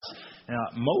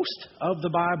Most of the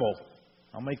Bible,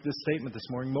 I'll make this statement this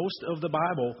morning, most of the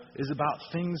Bible is about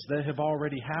things that have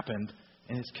already happened,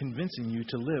 and it's convincing you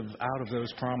to live out of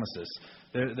those promises.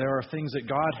 There are things that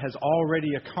God has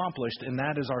already accomplished, and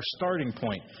that is our starting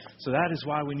point. So that is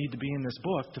why we need to be in this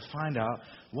book, to find out,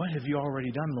 what have you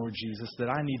already done, Lord Jesus, that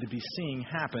I need to be seeing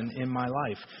happen in my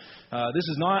life? This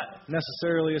is not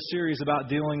necessarily a series about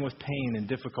dealing with pain in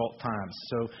difficult times.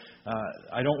 So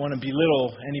I don't want to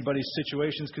belittle anybody's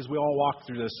situations, because we all walk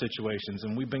through those situations,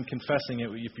 and we've been confessing it.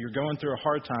 If you're going through a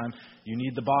hard time, you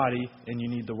need the body and you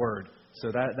need the Word. So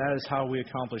that is how we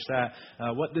accomplish that.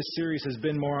 What this series has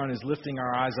been more on is lifting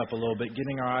our eyes up a little bit,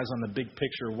 getting our eyes on the big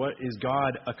picture. What is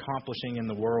God accomplishing in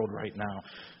the world right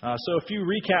now? So a few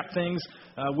recap things.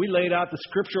 We laid out the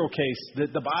scriptural case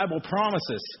that the Bible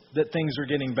promises that things are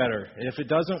getting better. If it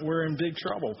doesn't, we're in big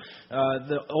trouble.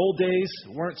 The old days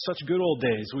weren't such good old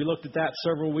days. We looked at that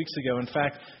several weeks ago. In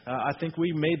fact, I think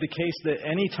we made the case that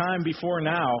any time before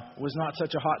now was not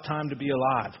such a hot time to be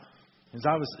alive. As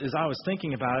I was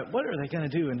thinking about it, what are they going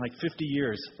to do in like 50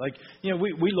 years? Like,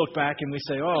 we look back and we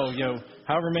say,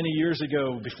 however many years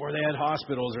ago, before they had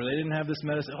hospitals or they didn't have this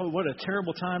medicine, what a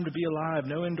terrible time to be alive,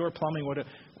 no indoor plumbing. What are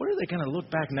they going to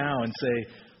look back now and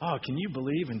say, can you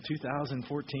believe in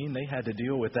 2014 they had to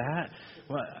deal with that?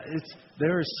 Well,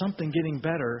 there is something getting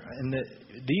better, and that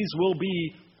these will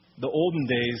be the olden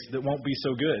days that won't be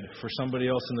so good for somebody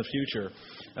else in the future.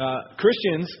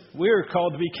 Christians, we're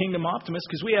called to be kingdom optimists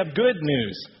because we have good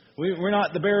news. We're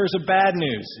not the bearers of bad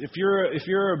news. If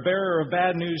you're a bearer of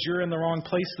bad news, you're in the wrong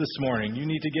place this morning. You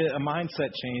need to get a mindset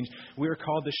change. We're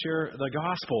called to share the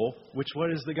gospel, which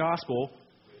what is the gospel?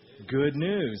 Good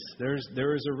news. There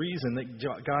is a reason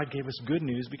that God gave us good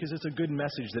news, because it's a good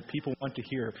message that people want to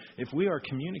hear. If we are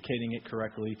communicating it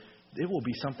correctly, it will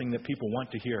be something that people want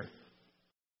to hear.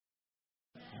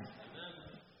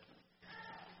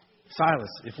 Silas,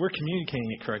 if we're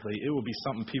communicating it correctly, it will be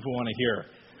something people want to hear.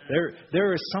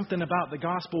 There is something about the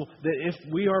gospel that if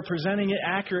we are presenting it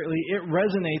accurately, it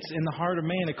resonates in the heart of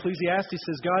man. Ecclesiastes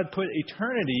says God put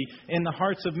eternity in the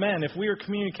hearts of men. If we are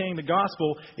communicating the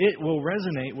gospel, it will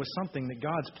resonate with something that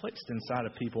God's placed inside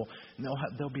of people. And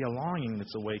there'll be a longing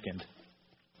that's awakened.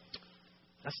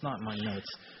 That's not my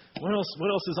notes. What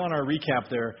else is on our recap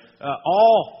there?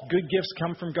 All good gifts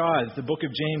come from God. The book of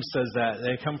James says that.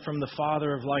 They come from the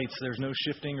Father of lights. There's no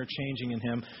shifting or changing in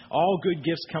Him. All good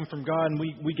gifts come from God. And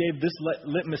we gave this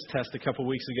litmus test a couple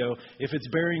weeks ago. If it's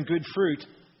bearing good fruit,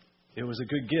 it was a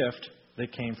good gift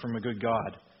that came from a good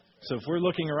God. So if we're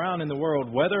looking around in the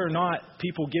world, whether or not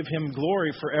people give Him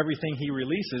glory for everything He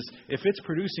releases, if it's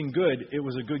producing good, it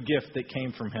was a good gift that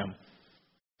came from Him.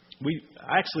 We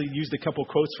actually used a couple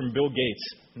quotes from Bill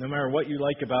Gates. No matter what you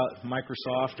like about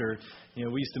Microsoft, or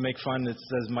we used to make fun that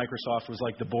says Microsoft was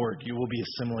like the Borg. You will be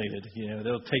assimilated.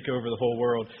 They'll take over the whole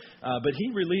world. But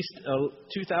he released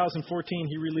 2014.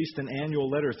 He released an annual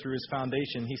letter through his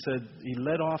foundation. He said he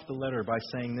led off the letter by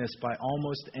saying this: by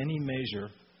almost any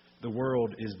measure, the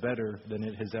world is better than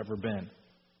it has ever been.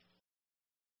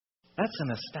 That's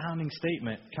an astounding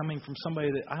statement coming from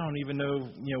somebody that I don't even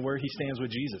know, where he stands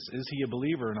with Jesus. Is he a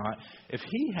believer or not? If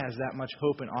he has that much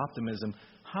hope and optimism,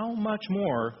 how much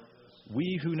more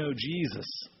we who know Jesus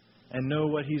and know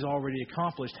what He's already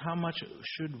accomplished, how much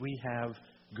should we have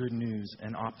good news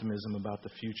and optimism about the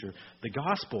future? The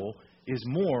gospel is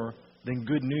more than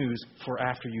good news for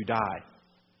after you die.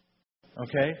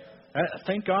 Okay?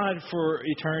 Thank God for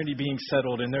eternity being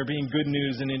settled and there being good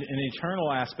news in an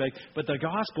eternal aspect. But the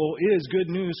gospel is good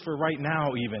news for right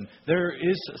now even. There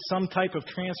is some type of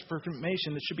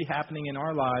transformation that should be happening in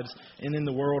our lives and in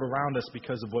the world around us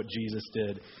because of what Jesus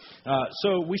did.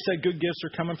 So we said good gifts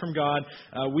are coming from God.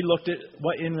 We looked at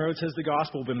what inroads has the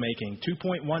gospel been making.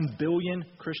 2.1 billion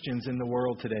Christians in the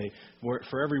world today.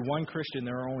 For every one Christian,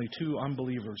 there are only 2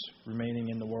 unbelievers remaining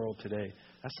in the world today.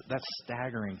 That's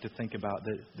staggering to think about,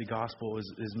 that the gospel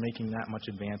is making that much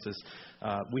advances.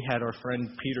 We had our friend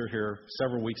Peter here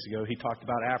several weeks ago. He talked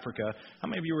about Africa. How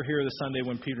many of you were here the Sunday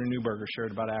when Peter Newberger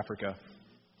shared about Africa?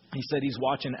 He said he's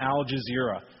watching Al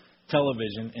Jazeera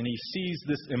television, and he sees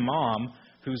this imam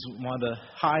who's one of the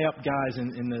high-up guys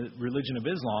in the religion of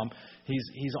Islam.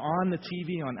 He's on the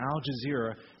TV on Al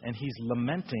Jazeera, and he's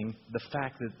lamenting the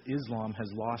fact that Islam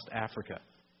has lost Africa.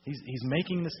 He's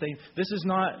making the statement. This is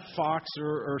not Fox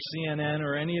or CNN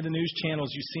or any of the news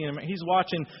channels you see him. He's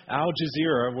watching Al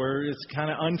Jazeera, where it's kind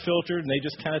of unfiltered and they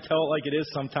just kind of tell it like it is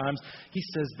sometimes. He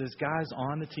says there's guys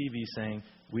on the TV saying,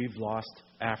 we've lost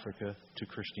Africa to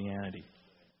Christianity.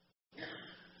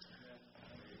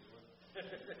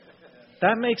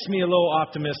 That makes me a little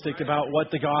optimistic about what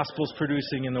the gospel's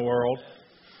producing in the world.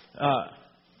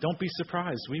 don't be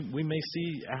surprised. We may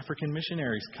see African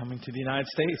missionaries coming to the United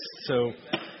States.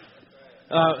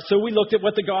 So we looked at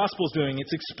what the gospel's doing.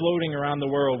 It's exploding around the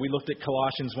world. We looked at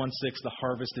Colossians 1:6. The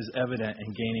harvest is evident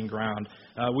and gaining ground.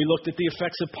 We looked at the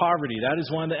effects of poverty. That is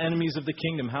one of the enemies of the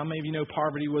kingdom. How many of you know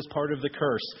poverty was part of the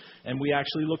curse? And we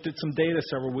actually looked at some data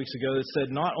several weeks ago that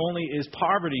said not only is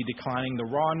poverty declining, the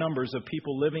raw numbers of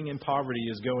people living in poverty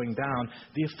is going down.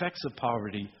 The effects of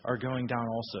poverty are going down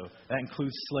also. That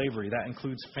includes slavery. That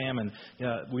includes famine.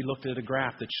 We looked at a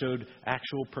graph that showed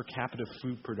actual per capita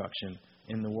food production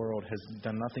in the world has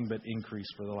done nothing but increase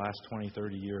for the last 20,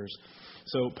 30 years.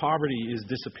 So poverty is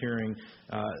disappearing.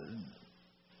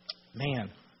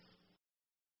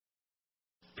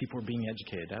 People are being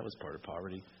educated. That was part of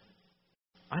poverty.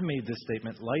 I made this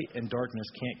statement, light and darkness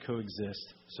can't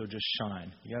coexist, so just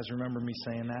shine. You guys remember me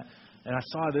saying that? And I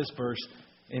saw this verse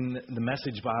in the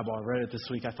Message Bible. I read it this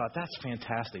week. I thought, that's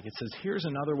fantastic. It says, here's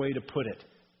another way to put it.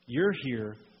 You're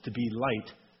here to be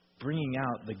light, bringing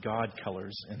out the God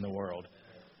colors in the world.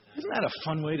 Isn't that a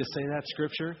fun way to say that,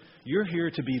 Scripture? You're here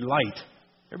to be light.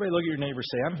 Everybody look at your neighbor and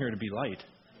say, I'm here to be light.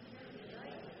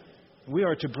 We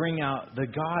are to bring out the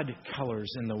God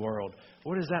colors in the world.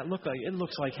 What does that look like? It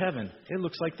looks like heaven. It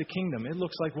looks like the kingdom. It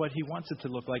looks like what He wants it to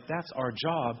look like. That's our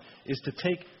job, is to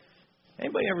take...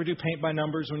 Anybody ever do paint by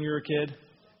numbers when you were a kid?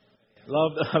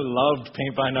 Loved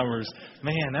paint by numbers.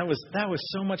 Man, that was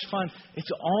so much fun.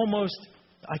 It's almost...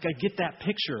 like I get that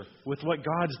picture with what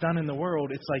God's done in the world.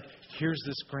 It's like, here's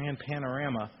this grand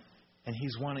panorama, and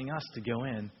He's wanting us to go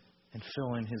in and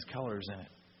fill in His colors in it.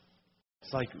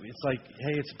 It's like,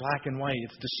 hey, it's black and white.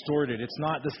 It's distorted. It's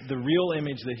not the real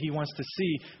image that He wants to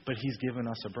see, but He's given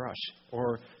us a brush.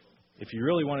 Or if you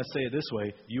really want to say it this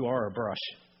way, you are a brush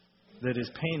that is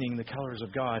painting the colors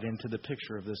of God into the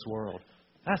picture of this world.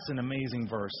 That's an amazing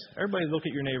verse. Everybody look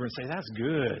at your neighbor and say, that's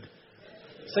good.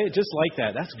 Say it just like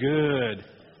that. That's good.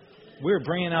 We're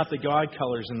bringing out the God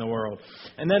colors in the world.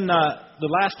 And then the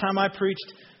last time I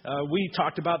preached, we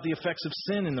talked about the effects of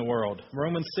sin in the world.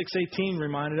 Romans 6:18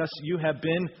 reminded us, you have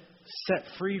been set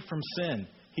free from sin.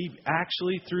 He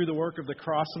actually, through the work of the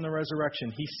cross and the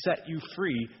resurrection, He set you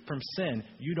free from sin.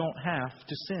 You don't have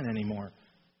to sin anymore.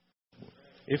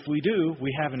 If we do,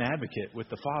 we have an advocate with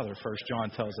the Father, 1 John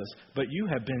tells us. But you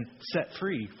have been set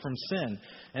free from sin.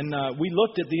 And we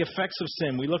looked at the effects of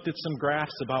sin. We looked at some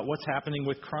graphs about what's happening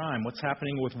with crime, what's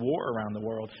happening with war around the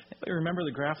world. Anybody remember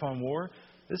the graph on war?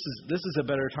 This is a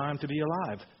better time to be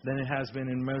alive than it has been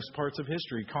in most parts of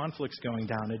history. Conflicts going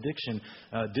down, addiction,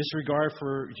 disregard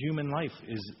for human life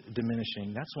is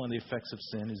diminishing. That's one of the effects of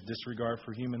sin, is disregard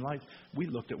for human life. We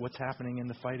looked at what's happening in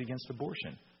the fight against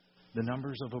abortion. The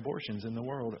numbers of abortions in the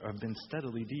world have been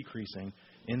steadily decreasing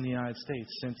in the United States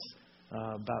since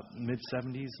about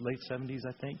mid-70s, late 70s,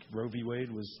 I think. Roe v.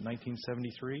 Wade was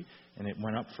 1973, and it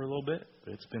went up for a little bit,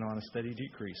 but it's been on a steady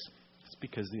decrease. It's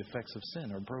because the effects of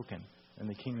sin are broken, and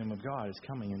the kingdom of God is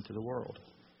coming into the world.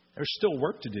 There's still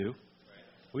work to do.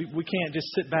 We can't just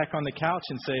sit back on the couch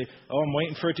and say, oh, I'm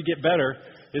waiting for it to get better.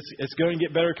 It's going to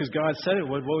get better because God said it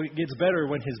would. Well, it gets better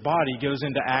when His body goes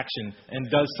into action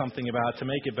and does something about it to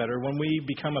make it better. When we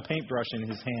become a paintbrush in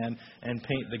His hand and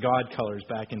paint the God colors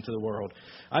back into the world.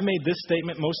 I made this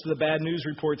statement. Most of the bad news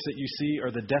reports that you see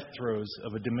are the death throes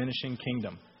of a diminishing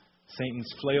kingdom.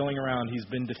 Satan's flailing around. He's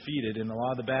been defeated. And a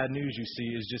lot of the bad news you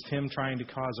see is just him trying to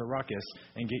cause a ruckus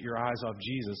and get your eyes off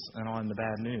Jesus and on the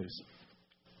bad news.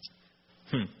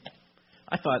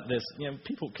 I thought this,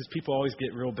 because people always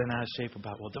get real bent out of shape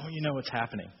about, well, don't you know what's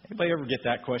happening? Anybody ever get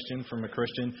that question from a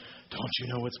Christian? Don't you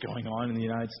know what's going on in the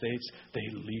United States? They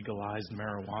legalized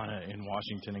marijuana in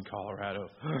Washington and Colorado.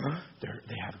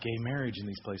 They have gay marriage in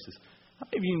these places. How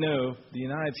many of you know the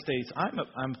United States? I'm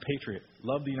a patriot,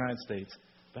 love the United States.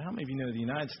 But how many of you know the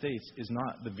United States is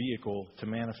not the vehicle to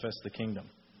manifest the kingdom?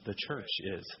 The church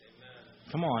is.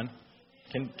 Come on.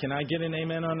 Can I get an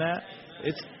amen on that?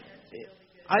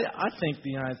 I think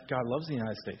God loves the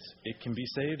United States. It can be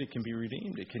saved. It can be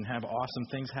redeemed. It can have awesome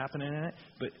things happening in it.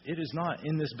 But it is not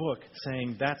in this book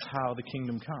saying that's how the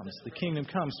kingdom comes. The kingdom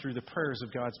comes through the prayers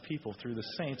of God's people, through the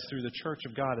saints, through the church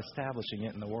of God establishing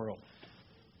it in the world.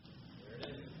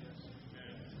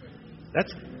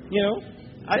 That's,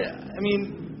 I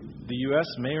mean, the U.S.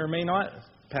 may or may not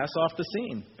pass off the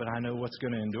scene, but I know what's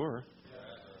going to endure.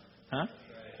 Huh?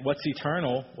 What's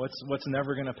eternal, what's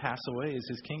never going to pass away is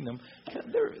His kingdom.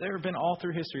 There have been all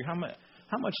through history. How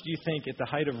much do you think at the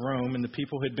height of Rome and the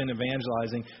people who had been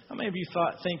evangelizing, how many of you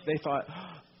think they thought,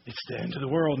 it's the end of the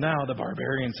world now, the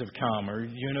barbarians have come? Or, have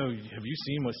you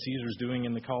seen what Caesar's doing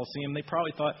in the Colosseum? They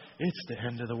probably thought, it's the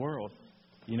end of the world.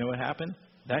 You know what happened?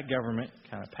 That government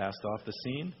kind of passed off the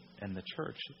scene, and the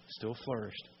church still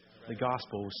flourished. the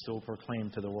gospel was still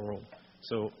proclaimed to the world.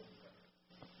 So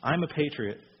I'm a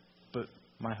patriot, but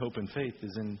my hope and faith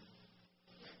is in...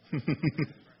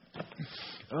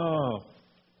 Oh,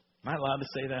 am I allowed to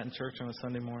say that in church on a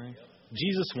Sunday morning?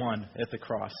 Jesus won at the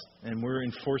cross, and we're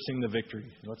enforcing the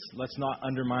victory. Let's not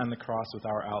undermine the cross with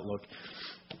our outlook.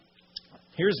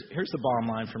 Here's the bottom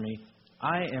line for me.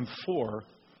 I am for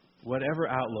whatever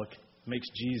outlook makes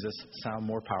Jesus sound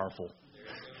more powerful.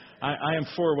 I am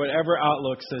for whatever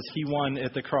outlook says He won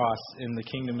at the cross and the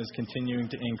kingdom is continuing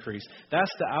to increase.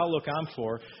 That's the outlook I'm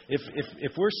for.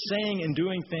 If we're saying and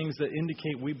doing things that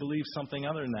indicate we believe something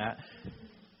other than that,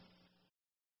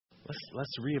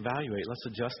 let's reevaluate. Let's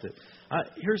adjust it.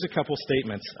 Here's a couple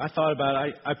statements. I thought about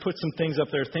it. I put some things up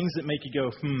there, things that make you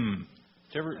go,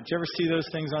 Did you ever see those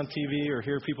things on TV or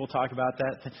hear people talk about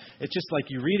that? It's just like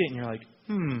you read it and you're like,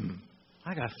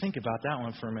 I got to think about that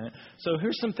one for a minute. So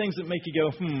here's some things that make you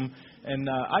go, And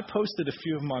I posted a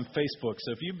few of them on Facebook.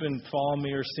 So if you've been following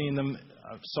me or seen them,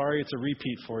 sorry it's a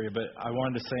repeat for you, but I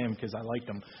wanted to say them because I liked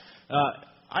them.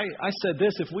 I said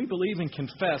this: if we believe and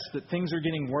confess that things are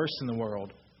getting worse in the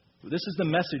world, this is the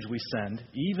message we send,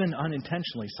 even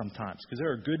unintentionally sometimes, because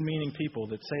there are good-meaning people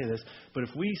that say this. But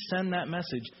if we send that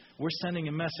message, we're sending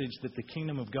a message that the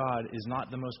kingdom of God is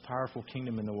not the most powerful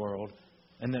kingdom in the world,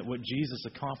 and that what Jesus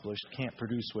accomplished can't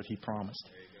produce what He promised.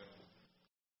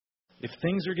 If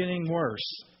things are getting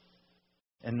worse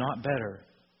and not better,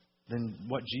 then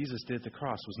what Jesus did at the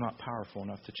cross was not powerful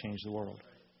enough to change the world.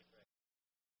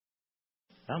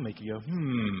 That'll make you go,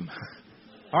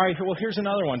 All right, well, here's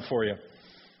another one for you.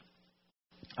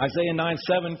 Isaiah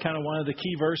 9:7, kind of one of the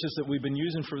key verses that we've been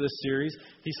using for this series.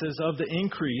 He says, of the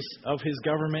increase of His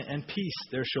government and peace,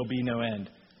 there shall be no end.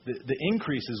 The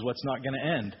increase is what's not going to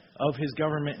end, of His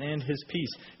government and His peace.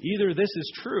 Either this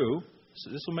is true, so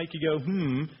this will make you go,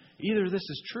 either this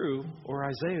is true, or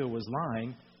Isaiah was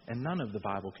lying, and none of the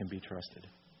Bible can be trusted.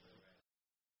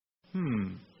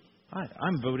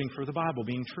 I'm voting for the Bible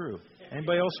being true.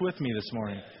 Anybody else with me this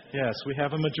morning? Yes, we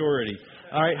have a majority.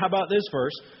 All right, how about this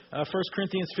verse? 1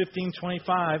 Corinthians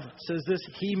 15:25 says this: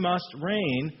 He must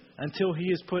reign until He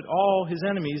has put all His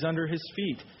enemies under His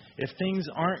feet. If things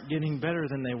aren't getting better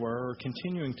than they were or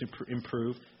continuing to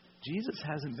improve, Jesus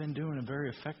hasn't been doing a very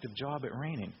effective job at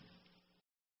reigning.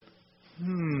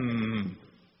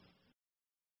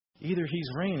 Either He's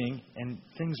reigning and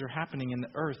things are happening in the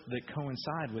earth that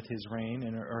coincide with His reign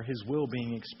and or His will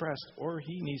being expressed, or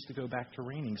He needs to go back to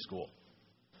reigning school.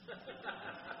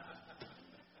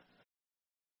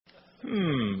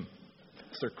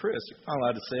 Sir Chris, you're not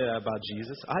allowed to say that about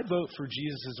Jesus. I vote for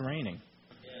Jesus' reigning.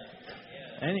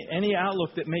 Any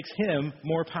outlook that makes Him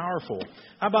more powerful.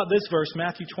 How about this verse?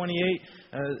 Matthew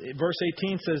 28, verse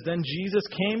 18 says, Then Jesus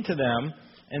came to them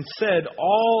and said,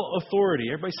 all authority.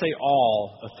 Everybody say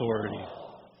all authority.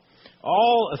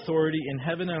 All authority in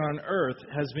heaven and on earth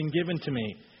has been given to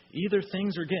me. Either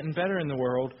things are getting better in the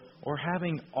world, or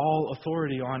having all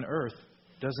authority on earth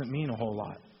doesn't mean a whole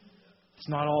lot. It's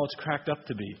not all it's cracked up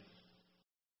to be.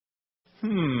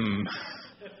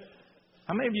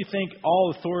 How many of you think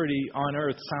all authority on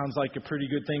earth sounds like a pretty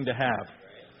good thing to have?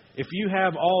 If you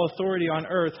have all authority on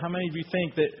earth, how many of you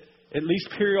think that at least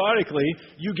periodically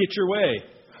you get your way?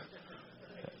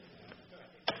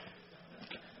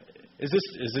 Is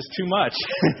this too much?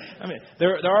 I mean,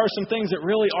 there are some things that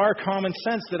really are common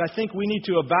sense that I think we need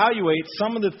to evaluate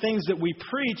some of the things that we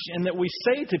preach and that we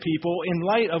say to people in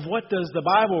light of what does the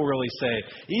Bible really say.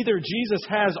 Either Jesus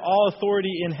has all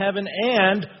authority in heaven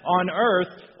and on earth,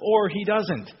 or He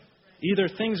doesn't. Either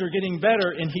things are getting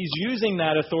better and He's using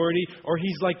that authority, or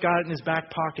He's like got it in His back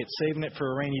pocket, saving it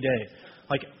for a rainy day.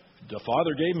 Like, the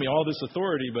Father gave me all this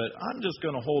authority, but I'm just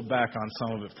going to hold back on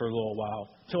some of it for a little while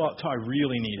till I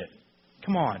really need it.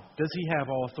 Come on. Does He have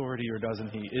all authority or doesn't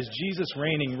He? Is Jesus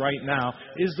reigning right now?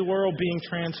 Is the world being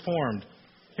transformed?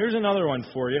 Here's another one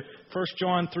for you. 1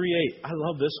 John 3:8. I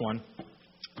love this one.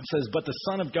 It says, But the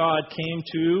Son of God came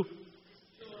to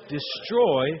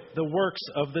destroy the works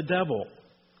of the devil.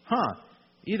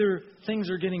 Either things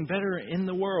are getting better in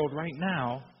the world right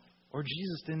now, or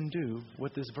Jesus didn't do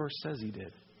what this verse says He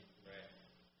did.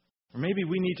 Or maybe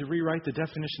we need to rewrite the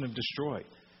definition of destroy.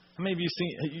 How many of you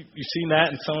you've seen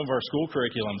that in some of our school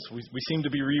curriculums? We seem to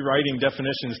be rewriting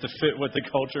definitions to fit what the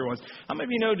culture wants. How many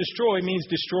of you know destroy means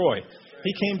destroy?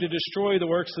 He came to destroy the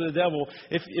works of the devil.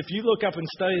 If you look up and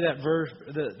study that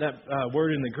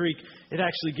word in the Greek, it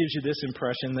actually gives you this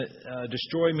impression that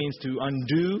destroy means to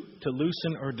undo, to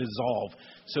loosen, or dissolve.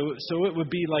 So it would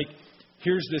be like,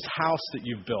 here's this house that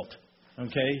you've built,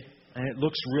 okay? And it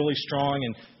looks really strong,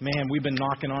 and man, we've been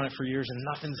knocking on it for years, and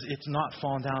it's not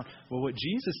fallen down. Well, what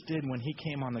Jesus did when He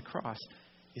came on the cross,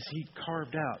 is He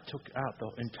took out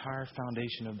the entire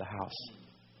foundation of the house.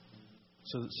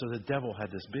 So the devil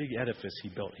had this big edifice he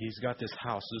built. He's got this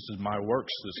house. This is my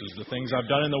works. This is the things I've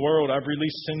done in the world. I've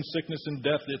released sin, sickness, and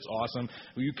death. It's awesome.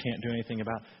 Well, you can't do anything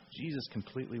about it. Jesus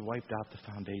completely wiped out the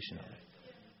foundation of it.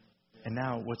 And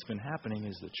now what's been happening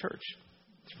is the church,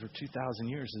 for 2,000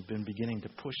 years, has been beginning to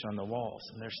push on the walls.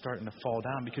 And they're starting to fall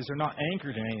down because they're not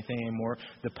anchored in anything anymore.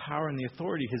 The power and the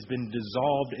authority has been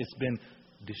dissolved. It's been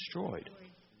destroyed.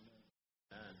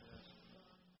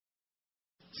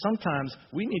 Sometimes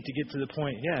we need to get to the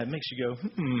point, it makes you go,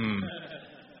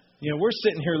 we're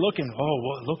sitting here looking,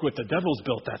 well, look what the devil's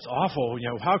built. That's awful.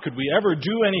 How could we ever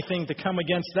do anything to come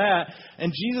against that?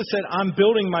 And Jesus said, I'm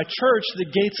building my church.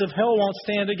 The gates of hell won't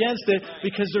stand against it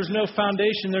because there's no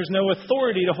foundation. There's no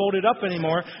authority to hold it up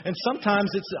anymore. And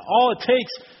sometimes all it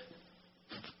takes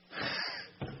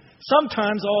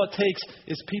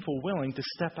is people willing to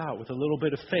step out with a little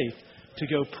bit of faith to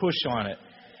go push on it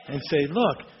and say,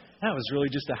 look, that was really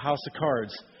just a house of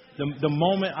cards. The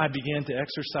moment I began to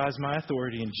exercise my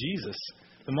authority in Jesus,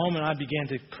 the moment I began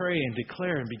to pray and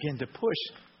declare and begin to push,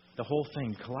 the whole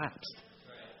thing collapsed.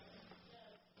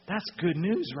 That's good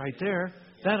news right there.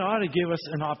 That ought to give us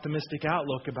an optimistic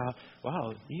outlook about,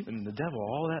 wow, even the devil,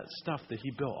 all that stuff that he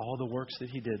built, all the works that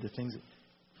he did, the things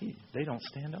they don't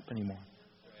stand up anymore.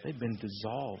 They've been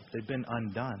dissolved. They've been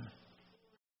undone.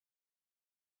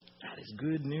 That is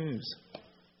good news.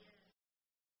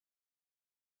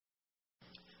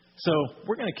 So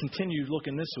we're going to continue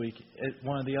looking this week at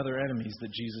one of the other enemies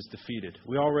that Jesus defeated.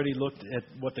 We already looked at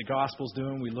what the gospel's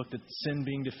doing. We looked at sin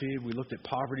being defeated. We looked at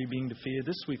poverty being defeated.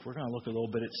 This week we're going to look a little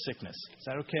bit at sickness. Is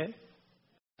that okay?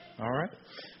 All right.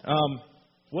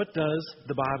 What does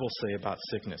the Bible say about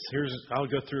sickness? I'll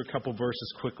go through a couple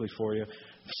verses quickly for you.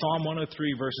 Psalm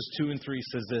 103 verses 2 and 3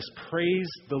 says this: Praise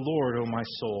the Lord, O my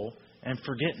soul, and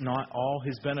forget not all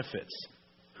His benefits,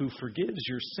 who forgives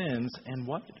your sins and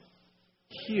what?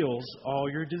 Heals all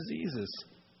your diseases.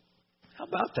 How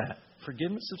about that?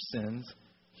 Forgiveness of sins,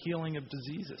 healing of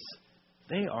diseases.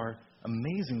 They are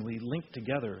amazingly linked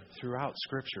together throughout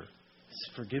Scripture.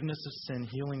 Forgiveness of sin,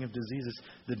 healing of diseases.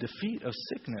 The defeat of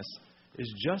sickness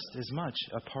is just as much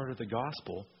a part of the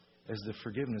gospel as the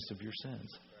forgiveness of your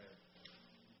sins.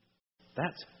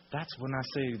 That's when I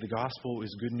say the gospel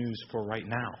is good news for right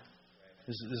now.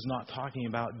 This is not talking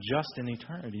about just in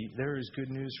eternity. There is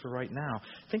good news for right now.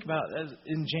 Think about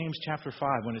in James chapter 5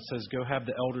 when it says, go have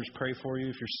the elders pray for you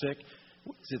if you're sick.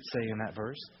 What does it say in that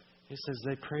verse? It says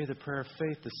they pray the prayer of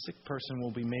faith. The sick person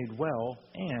will be made well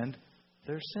and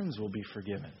their sins will be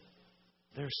forgiven.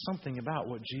 There's something about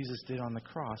what Jesus did on the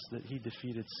cross that He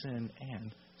defeated sin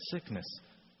and sickness.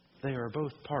 They are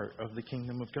both part of the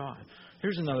kingdom of God.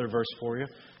 Here's another verse for you.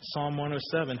 Psalm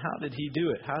 107. How did He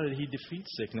do it? How did He defeat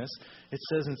sickness? It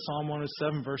says in Psalm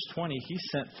 107 verse 20, He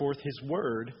sent forth His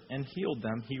word and healed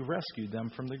them. He rescued them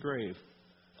from the grave.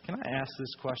 Can I ask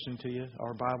this question to you,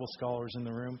 our Bible scholars in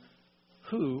the room?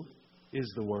 Who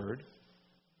is the Word?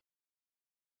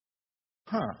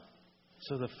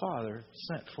 So the Father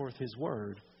sent forth His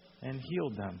word and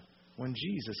healed them. When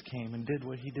Jesus came and did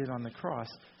what He did on the cross,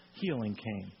 healing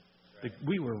came.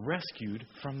 We were rescued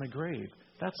from the grave.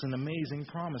 That's an amazing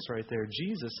promise right there.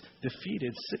 Jesus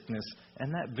defeated sickness,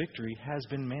 and that victory has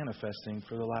been manifesting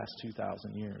for the last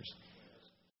 2,000 years.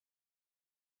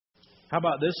 How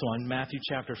about this one? Matthew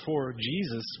chapter 4.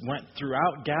 Jesus went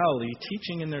throughout Galilee,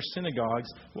 teaching in their synagogues.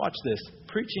 Watch this.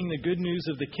 Preaching the good news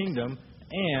of the kingdom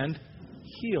and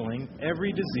healing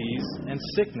every disease and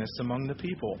sickness among the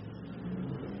people.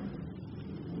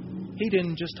 He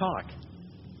didn't just talk.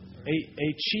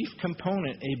 A chief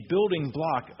component, a building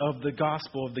block of the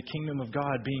gospel of the kingdom of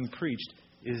God being preached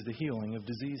is the healing of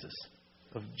diseases.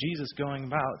 Of Jesus going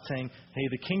about saying, hey,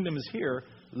 the kingdom is here.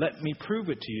 Let me prove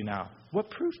it to you now. What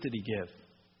proof did He give?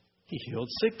 He healed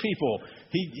sick people.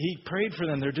 He prayed for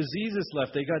them. Their diseases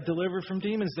left. They got delivered from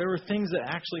demons. There were things that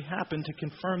actually happened to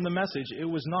confirm the message. It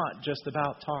was not just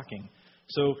about talking.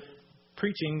 So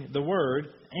preaching the word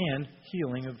and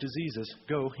healing of diseases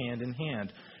go hand in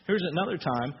hand. Here's another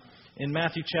time in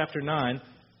Matthew chapter 9.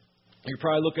 You're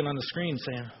probably looking on the screen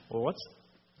saying, well, what's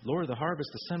Lord of the harvest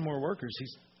to send more workers?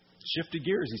 He's shifted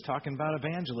gears. He's talking about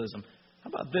evangelism. How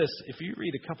about this? If you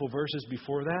read a couple verses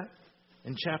before that,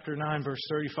 in chapter 9, verse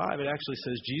 35, it actually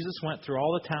says, Jesus went through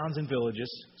all the towns and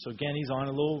villages. So again, He's on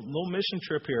a little mission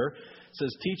trip here. It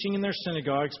says, teaching in their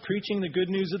synagogues, preaching the good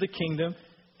news of the kingdom,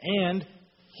 and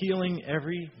healing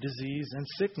every disease and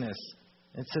sickness.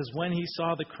 It says, when He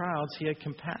saw the crowds, He had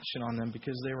compassion on them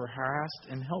because they were harassed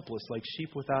and helpless like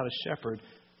sheep without a shepherd.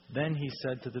 Then He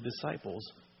said to the disciples,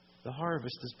 the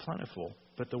harvest is plentiful,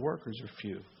 but the workers are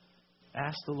few.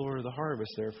 Ask the Lord of the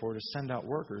harvest, therefore, to send out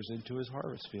workers into his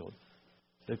harvest field.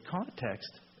 The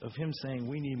context of him saying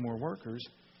we need more workers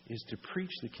is to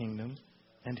preach the kingdom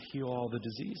and heal all the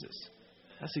diseases.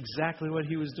 That's exactly what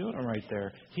he was doing right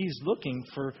there. He's looking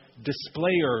for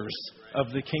displayers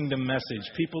of the kingdom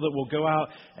message. People that will go out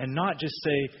and not just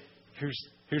say,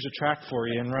 here's a tract for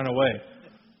you and run away.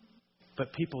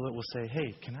 But people that will say,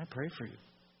 hey, can I pray for you?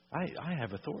 I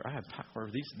have authority. I have power.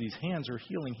 These hands are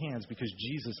healing hands because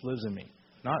Jesus lives in me.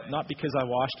 Not because I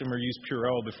washed them or used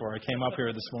Purell before I came up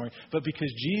here this morning, but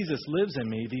because Jesus lives in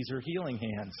me. These are healing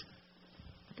hands.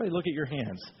 Everybody look at your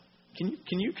hands.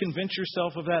 Can you convince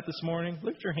yourself of that this morning?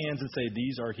 Look at your hands and say,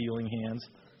 these are healing hands.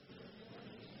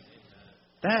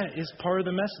 That is part of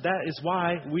the message. That is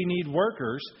why we need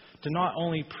workers to not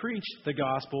only preach the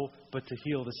gospel, but to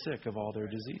heal the sick of all their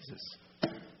diseases.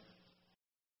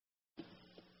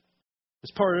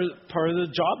 It's part of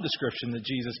the job description that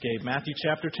Jesus gave. Matthew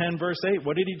chapter 10, verse 8.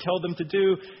 What did he tell them to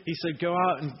do? He said, go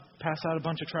out and pass out a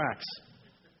bunch of tracts.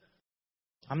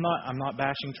 I'm not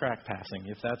bashing tract passing.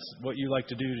 If that's what you like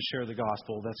to do to share the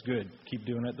gospel, that's good. Keep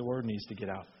doing it. The word needs to get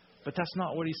out. But that's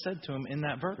not what he said to them in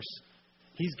that verse.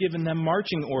 He's given them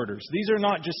marching orders. These are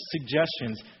not just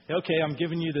suggestions. Okay, I'm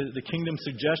giving you the kingdom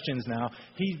suggestions now.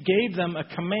 He gave them a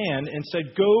command and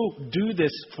said, go do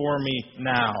this for me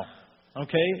now.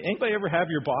 Okay? Anybody ever have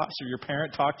your boss or your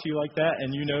parent talk to you like that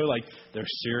and you know, like, they're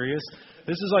serious?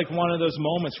 This is like one of those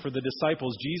moments for the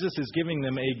disciples. Jesus is giving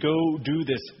them a go do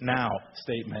this now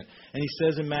statement. And he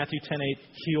says in Matthew 10:8,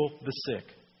 heal the sick,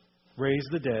 raise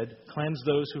the dead, cleanse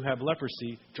those who have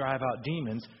leprosy, drive out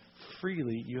demons.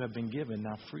 Freely you have been given,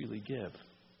 now freely give.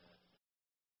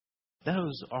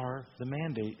 Those are the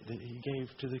mandate that he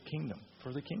gave to the kingdom,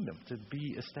 for the kingdom to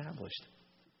be established.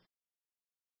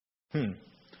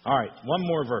 All right, one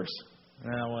more verse.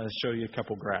 And I want to show you a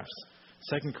couple graphs.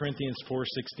 2 Corinthians 4:16.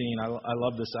 I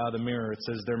love this out of the mirror. It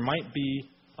says, there might be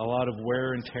a lot of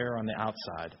wear and tear on the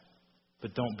outside,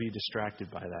 but don't be distracted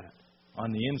by that.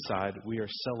 On the inside, we are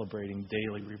celebrating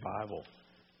daily revival.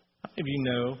 How many of you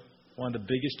know one of the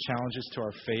biggest challenges to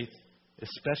our faith,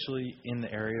 especially in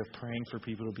the area of praying for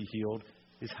people to be healed,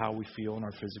 is how we feel in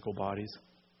our physical bodies?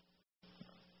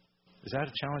 Is that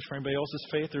a challenge for anybody else's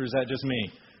faith, or is that just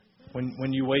me?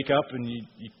 When you wake up and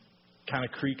you kind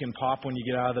of creak and pop when you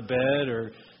get out of the bed,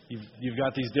 or you've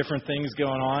got these different things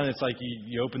going on, it's like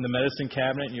you open the medicine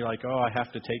cabinet and you're like, oh, I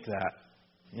have to take that.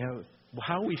 You know,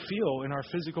 how we feel in our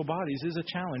physical bodies is a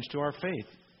challenge to our faith.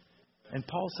 And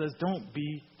Paul says, don't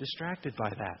be distracted by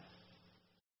that.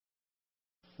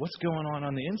 What's going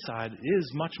on the inside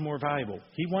is much more valuable.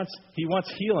 He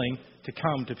wants healing to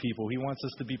come to people. He wants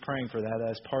us to be praying for that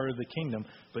as part of the kingdom.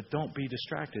 But don't be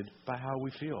distracted by how we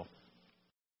feel.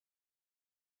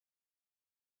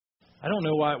 I don't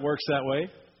know why it works that way,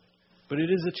 but it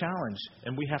is a challenge,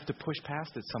 and we have to push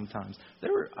past it sometimes.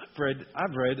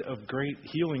 I've read of great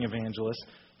healing evangelists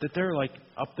that they're like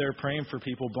up there praying for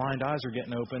people, blind eyes are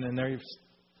getting open, and they're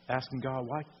asking God,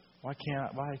 why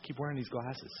I keep wearing these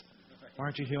glasses? Why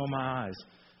aren't you healing my eyes?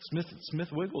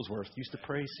 Smith Wigglesworth used to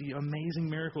pray, see amazing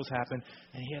miracles happen,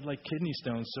 and he had like kidney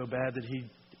stones so bad that he'd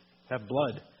have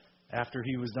blood after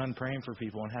he was done praying for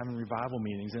people and having revival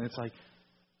meetings. And it's like,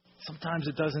 sometimes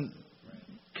it doesn't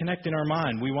connect in our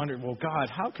mind. We wonder, well, God,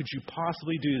 how could you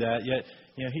possibly do that? Yet,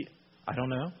 I don't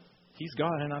know. He's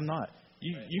God and I'm not.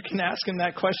 You can ask him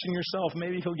that question yourself.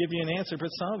 Maybe he'll give you an answer, but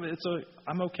some of it,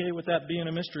 I'm okay with that being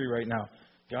a mystery right now.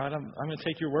 God, I'm going to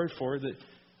take your word for it that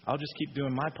I'll just keep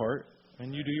doing my part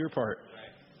and you do your part.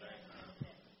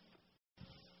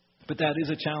 But that is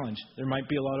a challenge. There might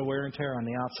be a lot of wear and tear on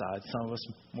the outside. Some of us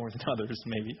more than others,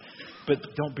 maybe. But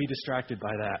don't be distracted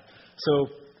by that. So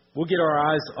we'll get our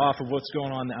eyes off of what's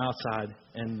going on the outside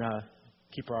and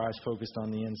keep our eyes focused on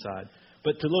the inside.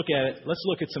 But to look at it, let's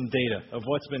look at some data of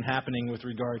what's been happening with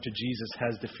regard to Jesus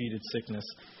has defeated sickness.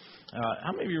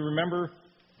 How many of you remember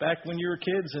back when you were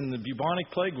kids and the bubonic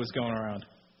plague was going around?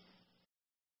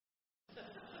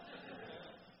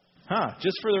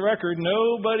 Just for the record,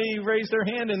 nobody raised their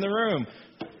hand in the room.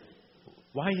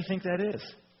 Why do you think that is?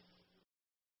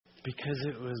 Because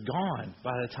it was gone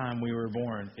by the time we were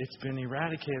born. It's been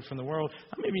eradicated from the world.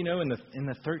 How many of you know in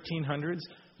the 1300s,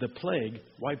 the plague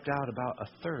wiped out about a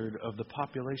third of the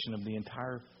population of the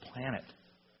entire planet?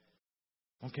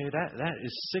 Okay, that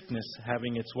is sickness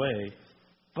having its way.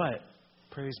 But,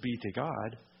 praise be to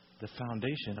God, the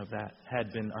foundation of that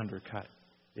had been undercut.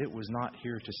 It was not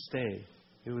here to stay.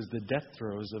 It was the death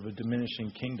throes of a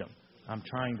diminishing kingdom. I'm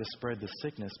trying to spread the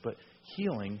sickness, but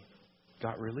healing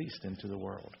got released into the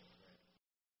world.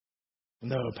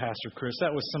 No, Pastor Chris,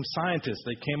 that was some scientists.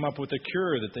 They came up with a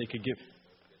cure that they could give.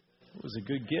 It was a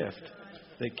good gift.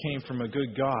 that came from a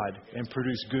good God and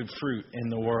produced good fruit in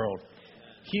the world.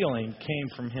 Healing came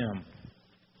from Him.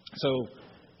 So,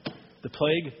 the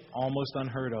plague, almost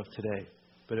unheard of today.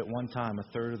 But at one time, a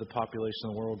third of the population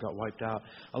of the world got wiped out.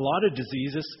 A lot of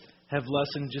diseases have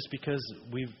lessened just because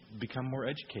we've become more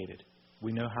educated.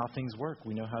 We know how things work.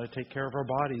 We know how to take care of our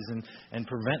bodies and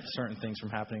prevent certain things from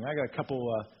happening. I got a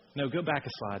couple, go back a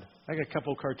slide. I got a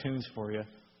couple cartoons for you.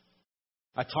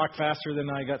 I talk faster than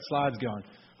I got slides going.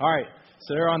 All right,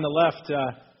 so there on the left,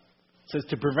 it says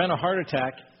to prevent a heart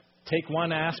attack, take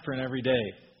 1 aspirin every day.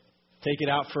 Take it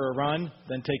out for a run,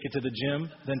 then take it to the gym,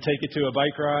 then take it to a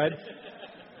bike ride.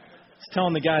 It's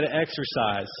telling the guy to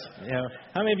exercise.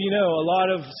 How many of you know a lot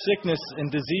of sickness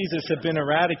and diseases have been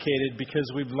eradicated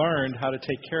because we've learned how to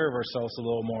take care of ourselves a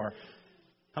little more?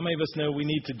 How many of us know we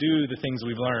need to do the things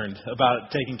we've learned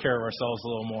about taking care of ourselves a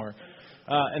little more?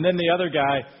 And then the other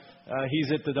guy,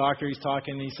 he's at the doctor, he's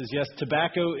talking, and he says, yes,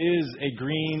 tobacco is a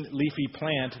green leafy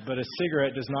plant, but a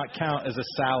cigarette does not count as a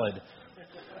salad.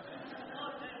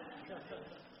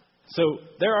 So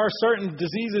there are certain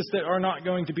diseases that are not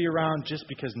going to be around just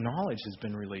because knowledge has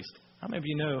been released. How many of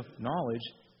you know knowledge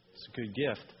is a good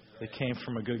gift that came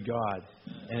from a good God,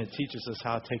 and it teaches us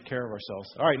how to take care of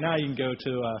ourselves? All right, now you can go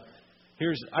to,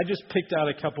 I just picked out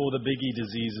a couple of the biggie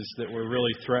diseases that were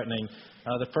really threatening.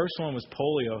 The first one was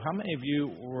polio. How many of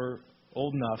you were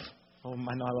old enough? Oh, am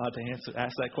I not allowed to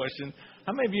ask that question?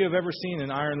 How many of you have ever seen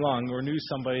an iron lung or knew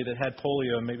somebody that had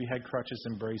polio and maybe had crutches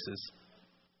and braces?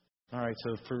 All right,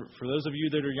 so for those of you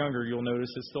that are younger, you'll notice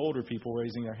it's the older people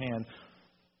raising their hand.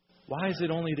 Why is it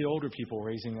only the older people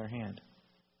raising their hand?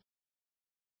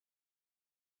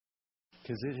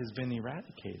 Because it has been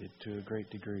eradicated to a great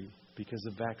degree because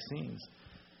of vaccines.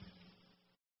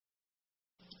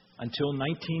 Until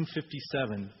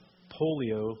 1957,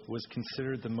 polio was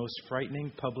considered the most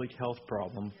frightening public health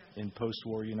problem in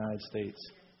post-war United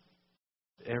States.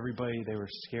 Everybody, they were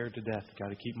scared to death. Got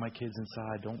to keep my kids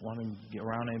inside. Don't want them to get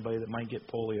around anybody that might get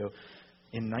polio.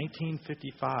 In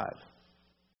 1955,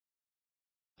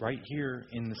 right here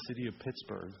in the city of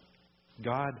Pittsburgh,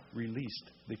 God released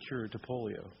the cure to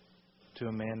polio to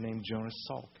a man named Jonas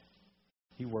Salk.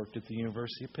 He worked at the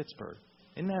University of Pittsburgh.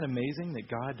 Isn't that amazing that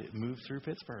God moved through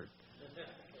Pittsburgh?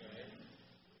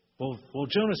 Well,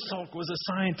 Jonas Salk was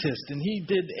a scientist, and he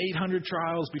did 800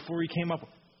 trials before he came up.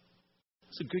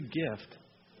 It's a good gift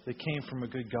that came from a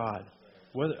good God.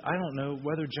 I don't know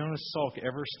whether Jonas Salk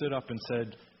ever stood up and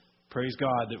said, praise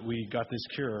God that we got this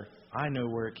cure. I know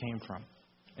where it came from.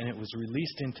 And it was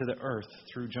released into the earth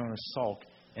through Jonas Salk,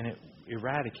 and it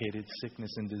eradicated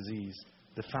sickness and disease.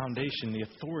 The foundation, the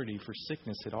authority for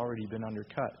sickness had already been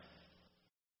undercut.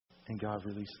 And God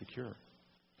released the cure.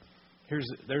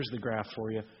 There's the graph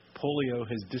for you. Polio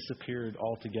has disappeared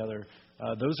altogether.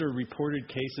 Those are reported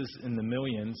cases in the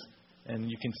millions. And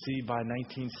you can see by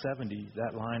 1970,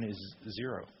 that line is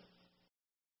 0.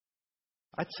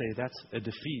 I'd say that's a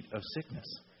defeat of sickness.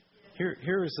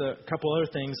 Here's a couple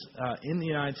other things in the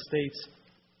United States.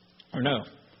 This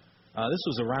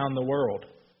was around the world.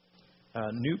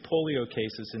 New polio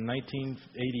cases in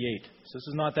 1988. So this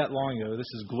is not that long ago.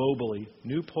 This is globally.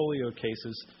 New polio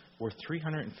cases were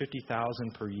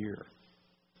 350,000 per year.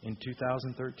 In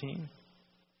 2013,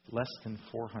 less than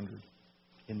 400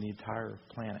 in the entire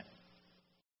planet.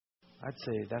 I'd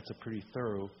say that's a pretty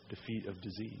thorough defeat of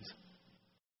disease.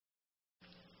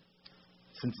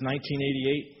 Since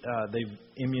 1988, they've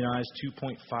immunized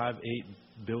 2.58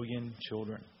 billion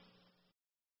children.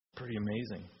 Pretty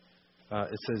amazing.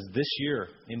 It says this year,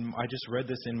 I just read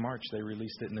this in March, they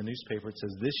released it in the newspaper. It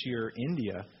says this year,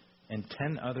 India and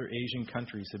 10 other Asian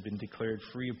countries have been declared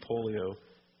free of polio,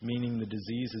 meaning the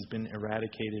disease has been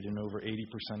eradicated in over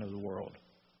 80% of the world.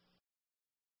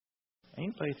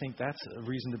 Anybody think that's a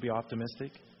reason to be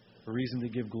optimistic? A reason to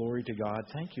give glory to God?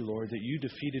 Thank you, Lord, that you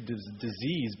defeated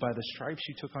disease by the stripes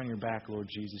you took on your back, Lord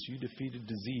Jesus. You defeated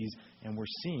disease, and we're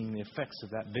seeing the effects of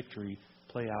that victory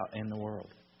play out in the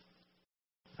world.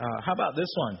 How about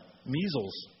this one?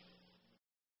 Measles.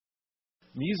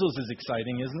 Measles is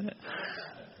exciting, isn't it?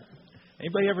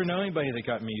 Anybody ever know anybody that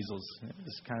got measles?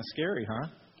 It's kind of scary,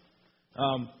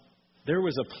 huh? There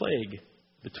was a plague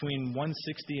between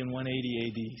 160 and 180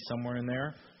 AD, somewhere in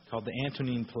there, called the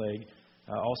Antonine Plague,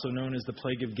 also known as the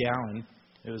Plague of Galen.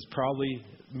 It was probably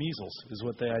measles, is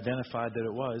what they identified that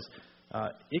it was.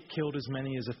 It killed as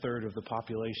many as a third of the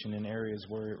population in areas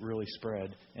where it really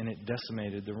spread, and it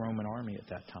decimated the Roman army at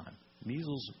that time.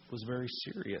 Measles was very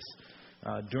serious.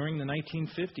 During the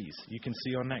 1950s, you can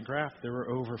see on that graph, there were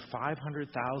over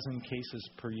 500,000 cases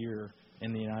per year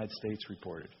in the United States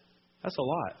reported. That's a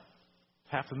lot.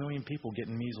 500,000 people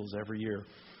getting measles every year.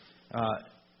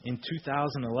 In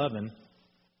 2011,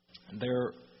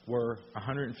 There were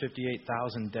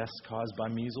 158,000 deaths caused by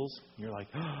measles. You're like,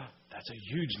 oh, that's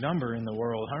a huge number in the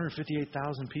world.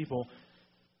 158,000 people.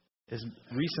 As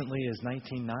recently as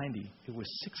 1990, it was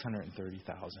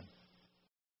 630,000.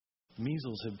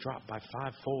 Measles have dropped by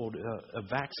fivefold. A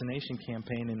vaccination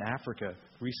campaign in Africa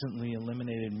recently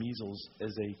eliminated measles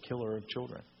as a killer of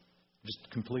children.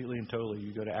 Just completely and totally.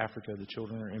 You go to Africa, the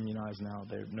children are immunized now.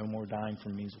 They're no more dying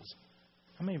from measles.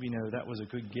 How many of you know that was a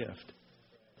good gift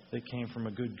that came from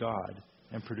a good God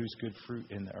and produced good fruit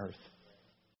in the earth?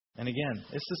 And again,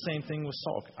 it's the same thing with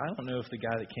Salk. I don't know if the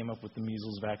guy that came up with the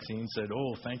measles vaccine said,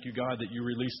 oh, thank you, God, that you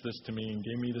released this to me and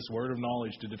gave me this word of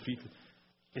knowledge to defeat it.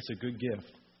 It's a good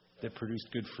gift that produced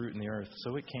good fruit in the earth.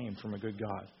 So it came from a good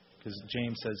God. Because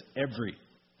James says every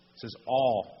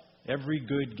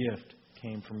good gift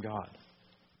came from God.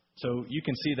 So you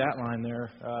can see that line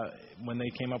there. When they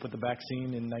came up with the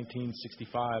vaccine in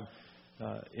 1965,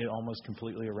 it almost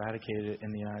completely eradicated it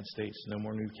in the United States. No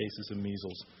more new cases of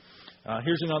measles.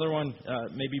 Here's another one.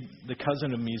 Maybe the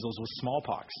cousin of measles was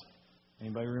smallpox.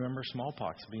 Anybody remember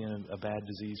smallpox being a bad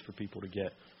disease for people to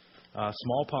get?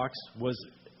 Smallpox was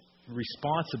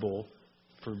responsible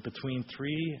for between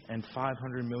 3 and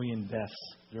 500 million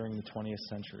deaths during the 20th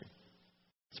century.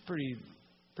 It's a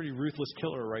pretty ruthless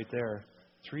killer right there.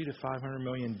 3 to 500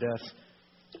 million deaths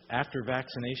after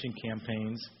vaccination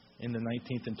campaigns in the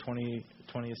 19th and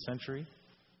 20th century.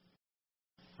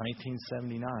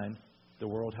 1979, the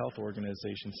World Health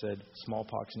Organization said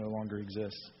smallpox no longer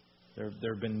exists. There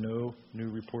have been no new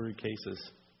reported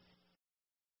cases.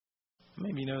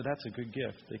 Maybe you know that's a good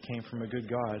gift that came from a good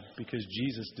God because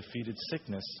Jesus defeated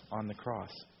sickness on the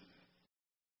cross.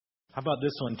 How about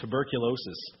this one,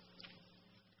 tuberculosis?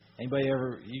 Anybody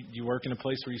ever, you work in a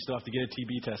place where you still have to get a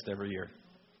TB test every year?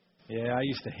 Yeah, I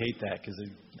used to hate that because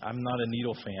I'm not a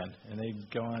needle fan. And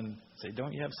they'd go on and say,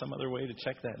 don't you have some other way to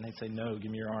check that? And they'd say, no, give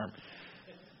me your arm.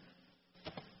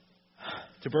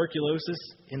 Tuberculosis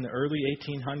in the early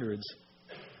 1800s,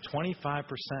 25%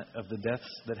 of the deaths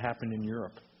that happened in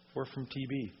Europe were from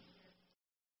TB.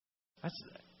 That's,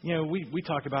 we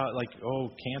talk about like,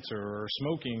 cancer or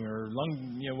smoking or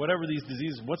lung, whatever these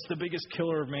diseases. What's the biggest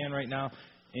killer of man right now?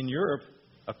 In Europe,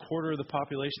 a quarter of the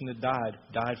population that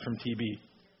died from TB.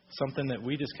 Something that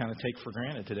we just kind of take for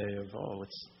granted today of,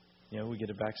 it's, we get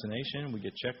a vaccination, we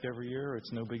get checked every year,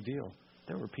 it's no big deal.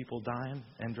 There were people dying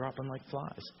and dropping like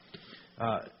flies.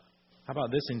 How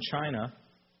about this? In China,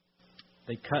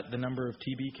 they cut the number of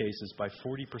TB cases by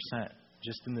 40%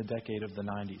 just in the decade of the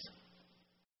 90s.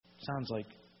 Sounds like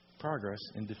progress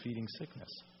in defeating sickness.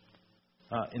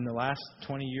 In the last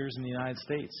 20 years in the United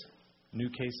States, new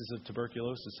cases of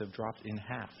tuberculosis have dropped in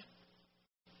half.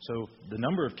 So the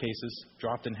number of cases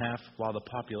dropped in half while the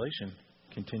population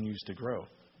continues to grow.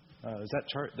 Is that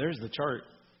chart? There's the chart.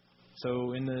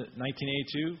 So in the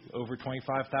 1982, over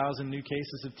 25,000 new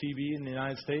cases of TB in the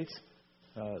United States.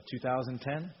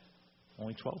 2010,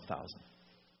 only 12,000.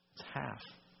 It's half.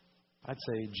 I'd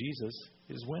say Jesus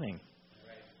is winning.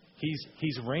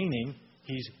 He's reigning.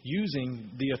 He's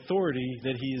using the authority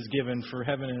that he is given for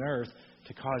heaven and earth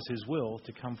to cause his will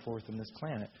to come forth in this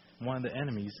planet. One of the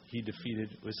enemies he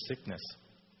defeated was sickness.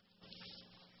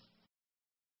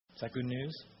 Is that good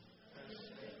news?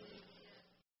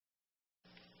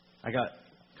 I got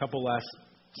a couple last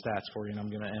stats for you, and I'm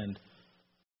going to end.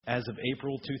 As of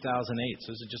April 2008,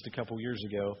 so this is just a couple years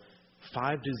ago,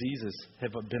 5 diseases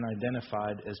have been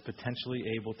identified as potentially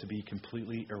able to be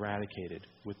completely eradicated.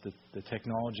 With the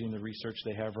technology and the research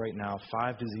they have right now,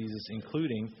 5 diseases,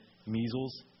 including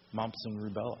measles, mumps, and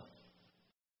rubella.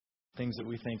 Things that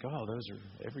we think,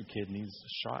 every kid needs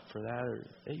a shot for that. Or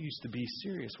it used to be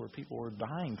serious where people were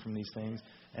dying from these things.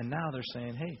 And now they're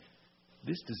saying, hey,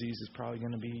 this disease is probably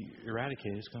going to be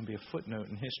eradicated. It's going to be a footnote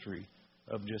in history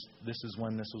of just this is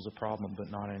when this was a problem, but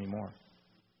not anymore.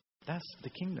 That's the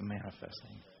kingdom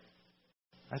manifesting.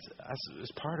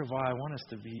 That's part of why I want us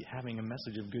to be having a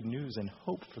message of good news and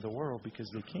hope for the world, because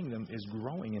the kingdom is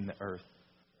growing in the earth.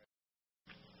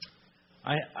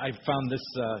 I found this,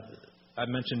 I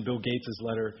mentioned Bill Gates'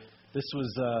 letter. This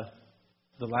was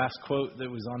the last quote that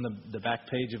was on the back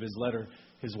page of his letter.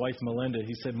 His wife, Melinda,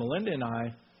 he said, Melinda and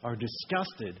I are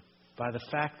disgusted by the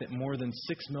fact that more than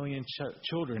 6 million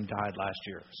children died last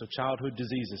year. So childhood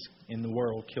diseases in the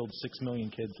world killed 6 million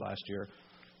kids last year.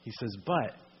 He says,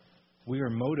 but we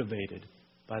are motivated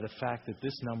by the fact that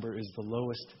this number is the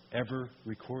lowest ever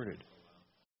recorded.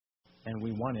 And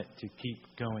we want it to keep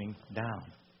going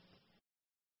down.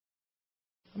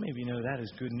 How many of you know that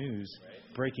is good news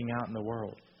breaking out in the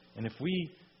world? And if we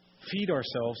feed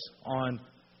ourselves on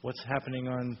what's happening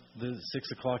on the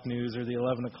 6 o'clock news or the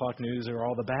 11 o'clock news or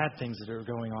all the bad things that are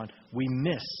going on. We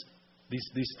miss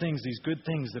these things, these good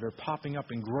things that are popping up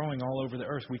and growing all over the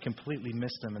earth. We completely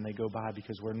miss them and they go by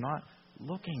because we're not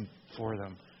looking for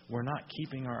them. We're not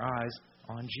keeping our eyes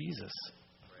on Jesus.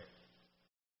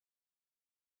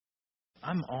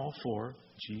 I'm all for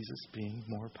Jesus being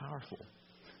more powerful.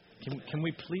 Can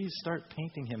we please start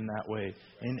painting him that way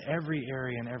in every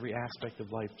area and every aspect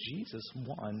of life? Jesus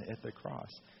won at the cross.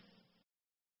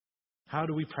 How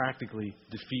do we practically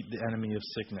defeat the enemy of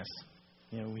sickness?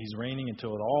 He's reigning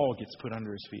until it all gets put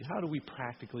under his feet. How do we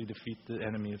practically defeat the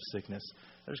enemy of sickness?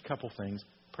 There's a couple things.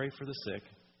 Pray for the sick.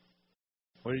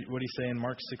 What did he say in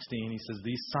Mark 16? He says,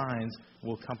 these signs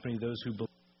will accompany those who believe.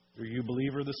 Are you a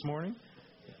believer this morning?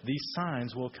 These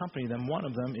signs will accompany them. One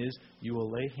of them is you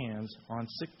will lay hands on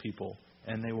sick people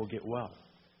and they will get well.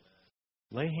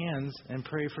 Lay hands and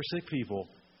pray for sick people.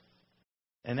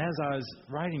 And as I was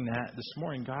writing that this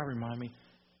morning, God reminded me,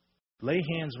 lay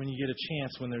hands when you get a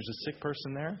chance when there's a sick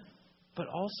person there, but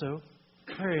also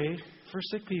pray for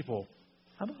sick people.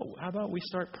 How about we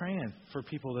start praying for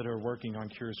people that are working on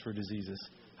cures for diseases?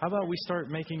 How about we start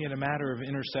making it a matter of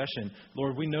intercession?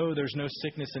 Lord, we know there's no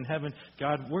sickness in heaven.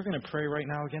 God, we're going to pray right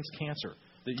now against cancer,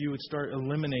 that you would start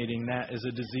eliminating that as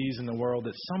a disease in the world,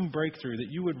 that some breakthrough, that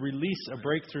you would release a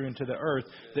breakthrough into the earth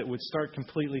that would start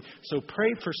completely. So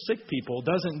pray for sick people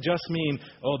doesn't just mean,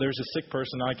 oh, there's a sick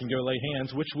person, I can go lay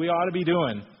hands, which we ought to be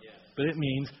doing. But it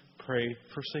means pray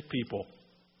for sick people.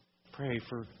 Pray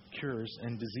for cures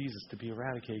and diseases to be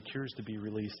eradicated, cures to be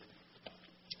released.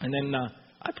 And then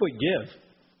I put give.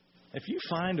 If you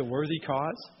find a worthy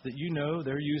cause that you know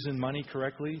they're using money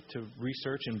correctly to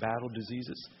research and battle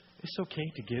diseases, it's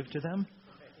okay to give to them.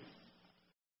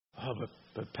 Oh,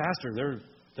 but Pastor,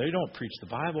 they don't preach the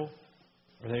Bible.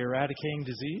 Are they eradicating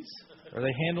disease? Are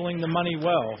they handling the money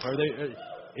well?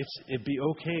 It'd be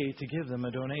okay to give them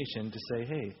a donation to say,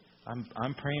 hey,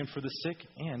 I'm praying for the sick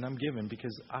and I'm giving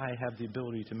because I have the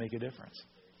ability to make a difference.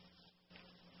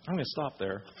 I'm going to stop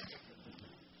there.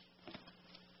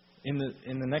 In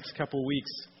the next couple of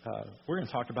weeks, we're going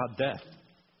to talk about death.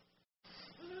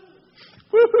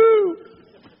 Woohoo!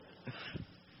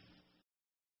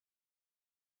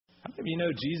 How many of you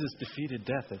know Jesus defeated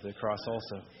death at the cross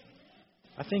also?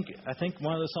 I think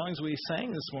one of the songs we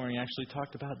sang this morning actually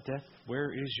talked about death.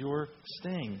 Where is your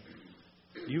sting?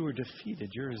 You were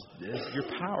defeated. Your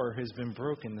power has been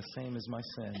broken, the same as my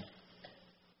sin.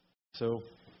 So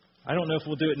I don't know if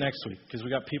we'll do it next week because we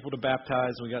got people to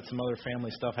baptize. We got some other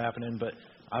family stuff happening, but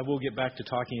I will get back to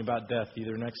talking about death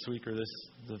either next week or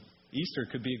the Easter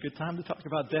could be a good time to talk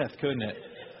about death, couldn't it?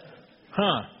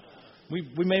 Huh.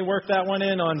 We may work that one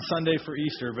in on Sunday for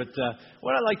Easter, but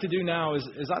what I'd like to do now is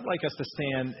I'd like us to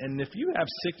stand, and if you have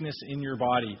sickness in your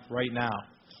body right now,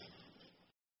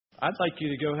 I'd like you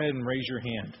to go ahead and raise your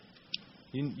hand.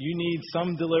 You need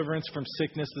some deliverance from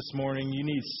sickness this morning. You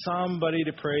need somebody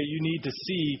to pray. You need to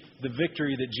see the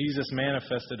victory that Jesus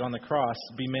manifested on the cross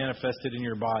be manifested in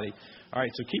your body. All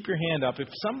right, so keep your hand up. If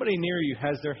somebody near you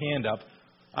has their hand up,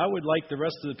 I would like the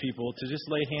rest of the people to just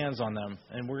lay hands on them,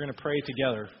 and we're going to pray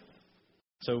together.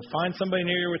 So find somebody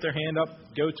near you with their hand up.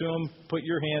 Go to them. Put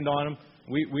your hand on them.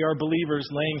 We are believers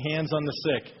laying hands on the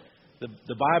sick.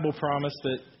 The Bible promised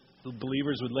that the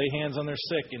believers would lay hands on their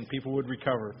sick and people would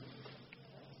recover.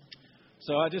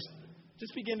 So I just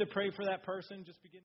begin to pray for that person. Just begin.